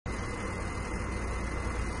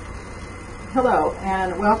Hello,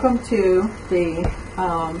 and welcome to the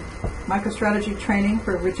MicroStrategy training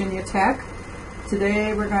for Virginia Tech.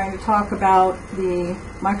 Today we're going to talk about the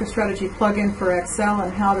MicroStrategy plugin for Excel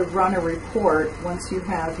and how to run a report once you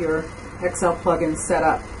have your Excel plugin set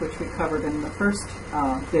up, which we covered in the first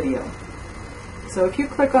video. So if you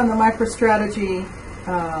click on the MicroStrategy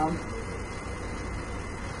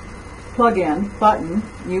plugin button,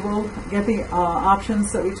 you will get the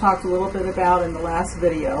options that we talked a little bit about in the last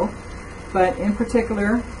video. But in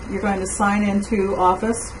particular, you're going to sign into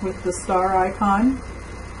Office with the star icon,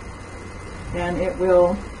 and it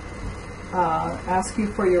will ask you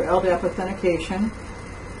for your LDAP authentication.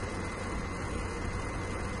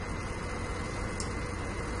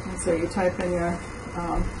 And so you type in your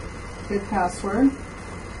good password.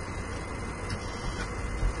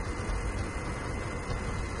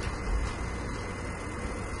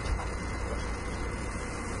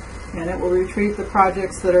 And it will retrieve the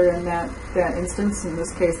projects that are in that instance, in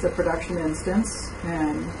this case the production instance,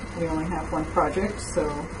 and we only have one project,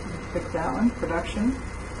 so pick that one, production.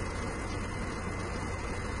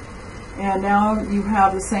 And now you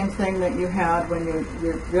have the same thing that you had when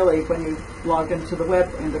when you logged into the web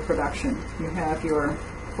into production. You have your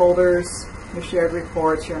folders, your shared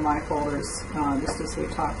reports, your My folders, just as we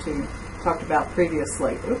talked about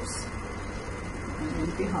previously. Oops, I'm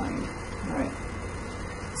in behind. All right.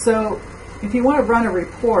 So if you want to run a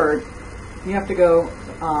report, you have to go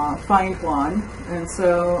find one. And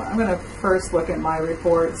so I'm going to first look at my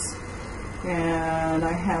reports, and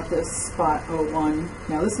I have this spot 01.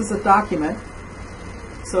 Now this is a document,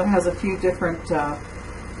 so it has a few different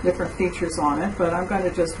features on it, but I'm going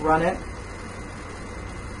to just run it.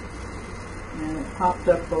 And it popped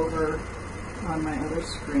up over on my other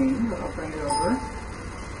screen, but I'll bring it over.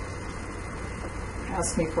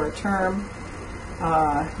 Asked me for a term.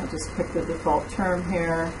 I'll just pick the default term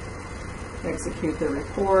here, execute the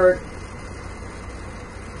report,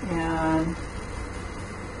 and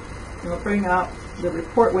it will bring up the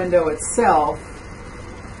report window itself,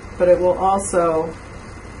 but it will also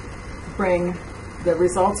bring the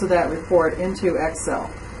results of that report into Excel.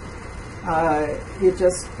 It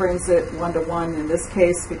just brings it one-to-one in this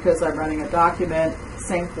case because I'm running a document,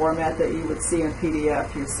 same format that you would see in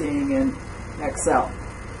PDF you're seeing in Excel.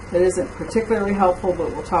 It isn't particularly helpful,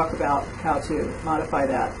 but we'll talk about how to modify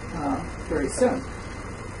that very soon.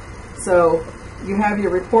 So you have your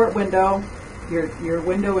report window, your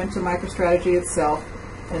window into MicroStrategy itself,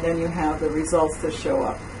 and then you have the results that show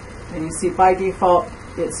up. And you see by default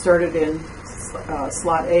it started in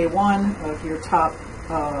slot A1 of your top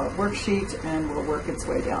worksheet and will work its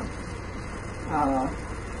way down.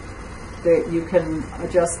 You can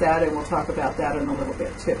adjust that, and we'll talk about that in a little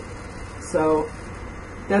bit too. So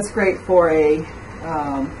that's great for a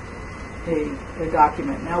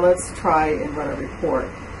document. Now let's try and run a report.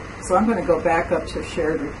 So I'm going to go back up to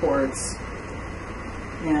shared reports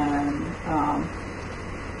and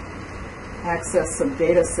access some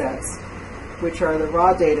data sets, which are the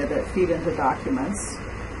raw data that feed into documents.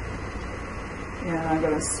 And I'm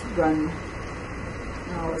going to run,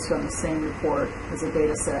 let's run the same report as a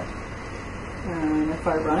data set. And if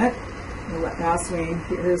I run it, it will ask me,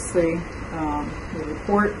 here's the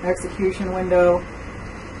report execution window,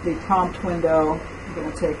 the prompt window. I'm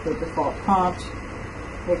going to take the default prompt,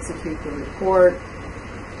 execute the report,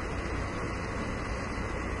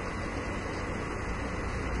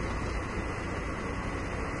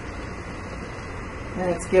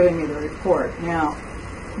 and it's giving me the report. Now,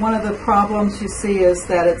 one of the problems you see is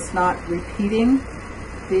that it's not repeating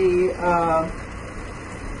the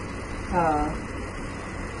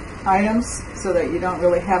items, so that you don't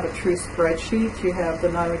really have a true spreadsheet. You have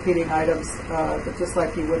the non-repeating items but just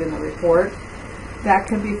like you would in the report. That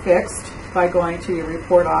can be fixed by going to your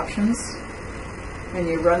report options, and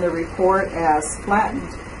you run the report as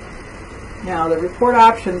flattened. Now the report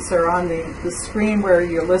options are on the screen where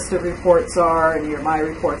your list of reports are, and your My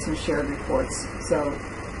Reports and Shared Reports. So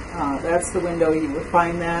that's the window you would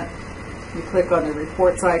find that. You click on the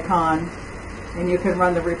reports icon, and you can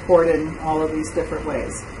run the report in all of these different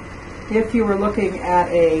ways. If you were looking at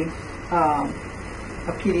a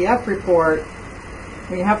PDF report,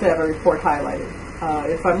 you have to have a report highlighted.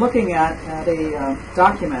 If I'm looking at a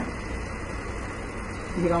document,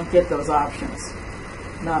 you don't get those options,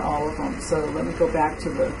 not all of them. So let me go back to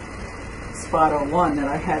the spot 01 that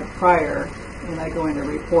I had prior, and I go into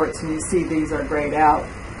reports, and you see these are grayed out.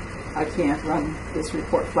 I can't run this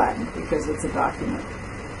report flattened because it's a document.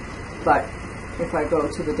 But if I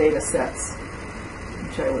go to the data sets,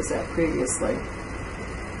 which I was at previously,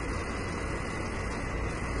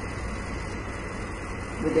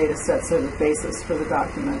 the data sets are the basis for the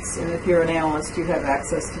documents. And if you're an analyst, you have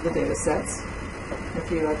access to the data sets if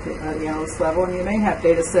you're at the analyst level. And you may have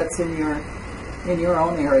data sets in your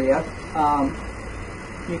own area.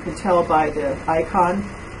 You can tell by the icon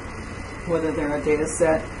whether they're a data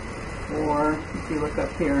set, or if you look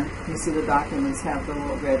up here, you see the documents have the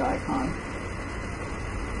little red icon.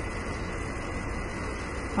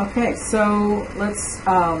 Okay, so let's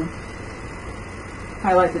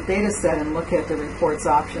highlight the data set and look at the reports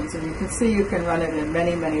options. And you can see you can run it in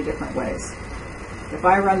many, many different ways. If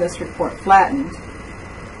I run this report flattened,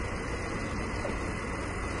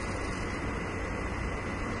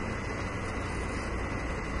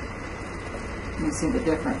 you see the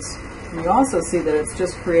difference. And you also see that it's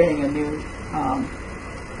just creating a new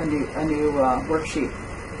worksheet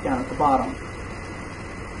down at the bottom,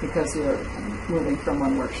 because you're moving from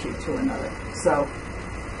one worksheet to another. So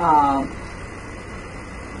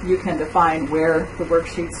you can define where the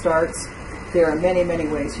worksheet starts. There are many, many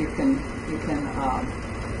ways you can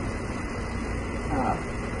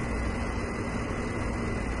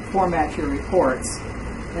format your reports.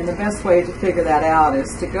 And the best way to figure that out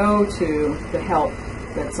is to go to the help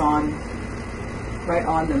that's right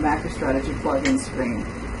on the MicroStrategy plugin screen.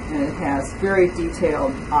 And it has very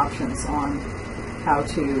detailed options on how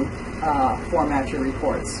to format your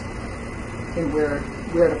reports and where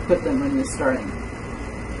to put them when you're starting.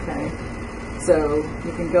 Okay, so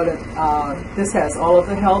you can go to, this has all of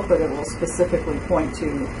the help, but it will specifically point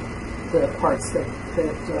to the parts that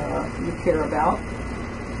you care about.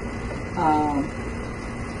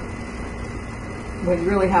 What you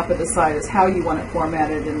really have to decide is how you want it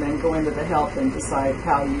formatted, and then go into the help and decide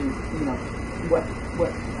how what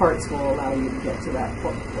parts will allow you to get to that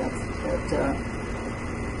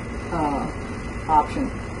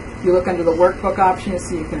option. If you look under the workbook option, you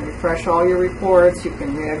see you can refresh all your reports, you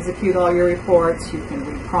can re-execute all your reports, you can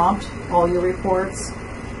re-prompt all your reports,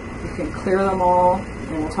 you can clear them all,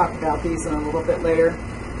 and we'll talk about these in a little bit later.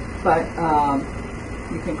 But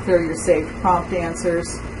you can clear your saved prompt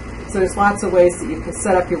answers. So there's lots of ways that you can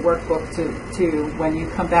set up your workbook to when you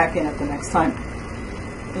come back in it the next time,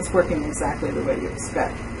 it's working exactly the way you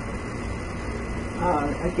expect.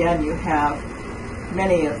 Again, you have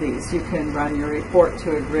many of these. You can run your report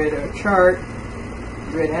to a grid or a chart,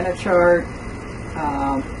 grid and a chart,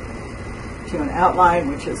 to an outline,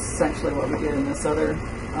 which is essentially what we did in this other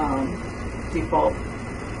default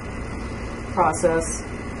process.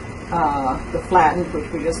 The flattened, which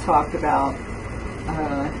we just talked about.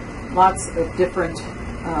 Lots of different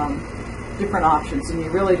options, and you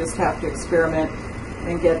really just have to experiment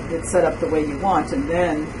and get it set up the way you want, and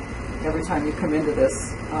then every time you come into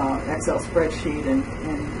this Excel spreadsheet and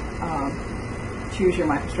choose your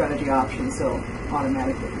MicroStrategy options, they'll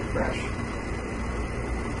automatically refresh.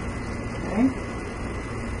 Okay,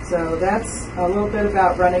 so that's a little bit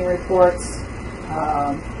about running reports.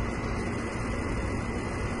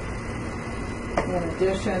 In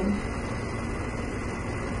addition,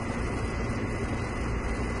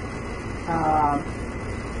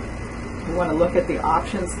 you want to look at the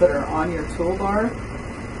options that are on your toolbar.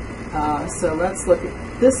 So let's look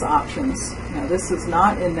at this options. Now this is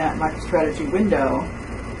not in that MicroStrategy window,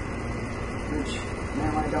 which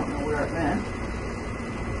now I don't know where it went.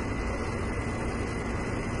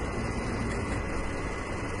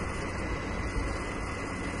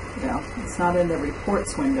 Yeah, it's not in the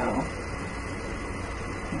reports window,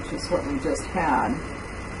 which is what we just had.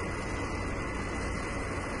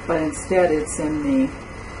 But instead it's in the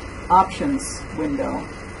options window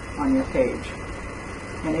on your page.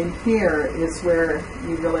 And in here is where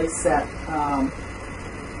you really set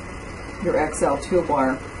your Excel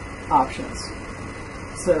toolbar options.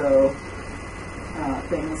 So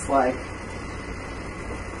things like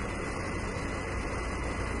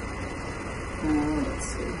let's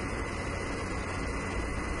see,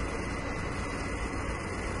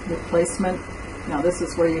 replacement. Now this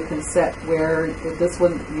is where you can set where, if this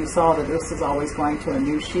one, you saw that this is always going to a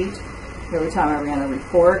new sheet. Every time I ran a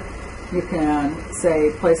report, you can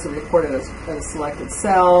say place a report at a selected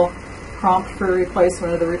cell, prompt for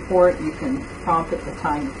replacement of the report. You can prompt at the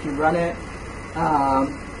time if you run it.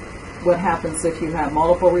 What happens if you have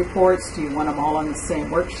multiple reports? Do you want them all on the same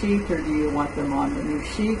worksheet, or do you want them on the new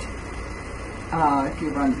sheet? If you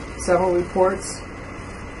run several reports,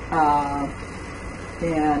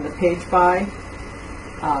 and a page by,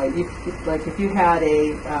 like if you had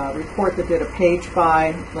a report that did a page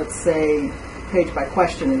by, let's say page by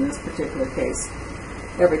question in this particular case,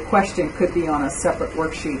 every question could be on a separate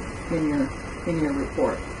worksheet in your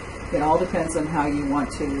report. It all depends on how you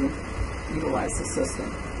want to utilize the system.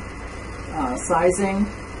 Sizing,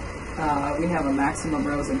 We have a maximum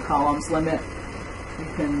rows and columns limit. You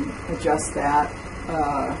can adjust that.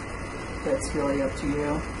 That's really up to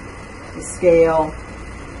you. The scale,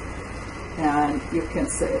 and you can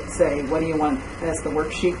say what do you want as the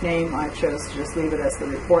worksheet name. I chose to just leave it as the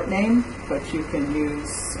report name, but you can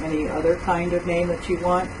use any other kind of name that you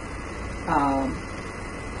want.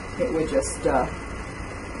 It would just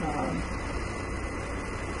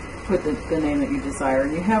put the name that you desire.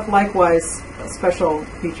 And you have likewise special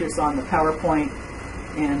features on the PowerPoint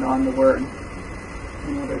and on the Word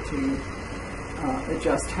in order to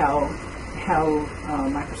adjust how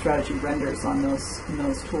MicroStrategy renders on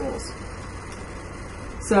those tools.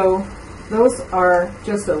 So those are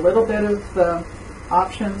just a little bit of the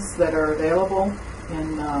options that are available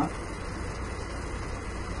in the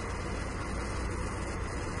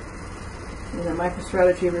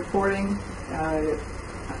MicroStrategy reporting.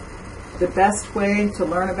 The best way to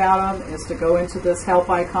learn about them is to go into this help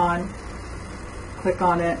icon, click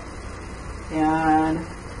on it, and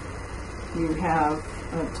you have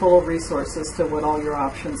total resources to what all your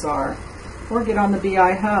options are. Or get on the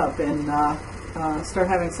BI Hub and start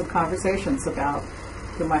having some conversations about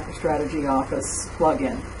the MicroStrategy Office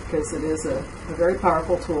plugin, because it is a very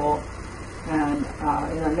powerful tool. And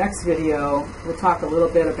in our next video, we'll talk a little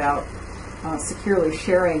bit about securely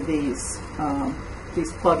sharing these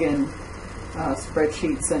plugin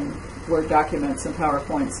spreadsheets and Word documents and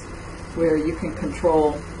PowerPoints, where you can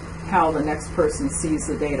control how the next person sees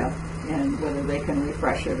the data and whether they can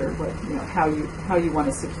refresh it, or what, how you want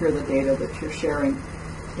to secure the data that you're sharing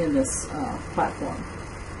in this platform.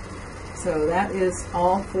 So that is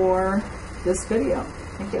all for this video.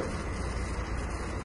 Thank you.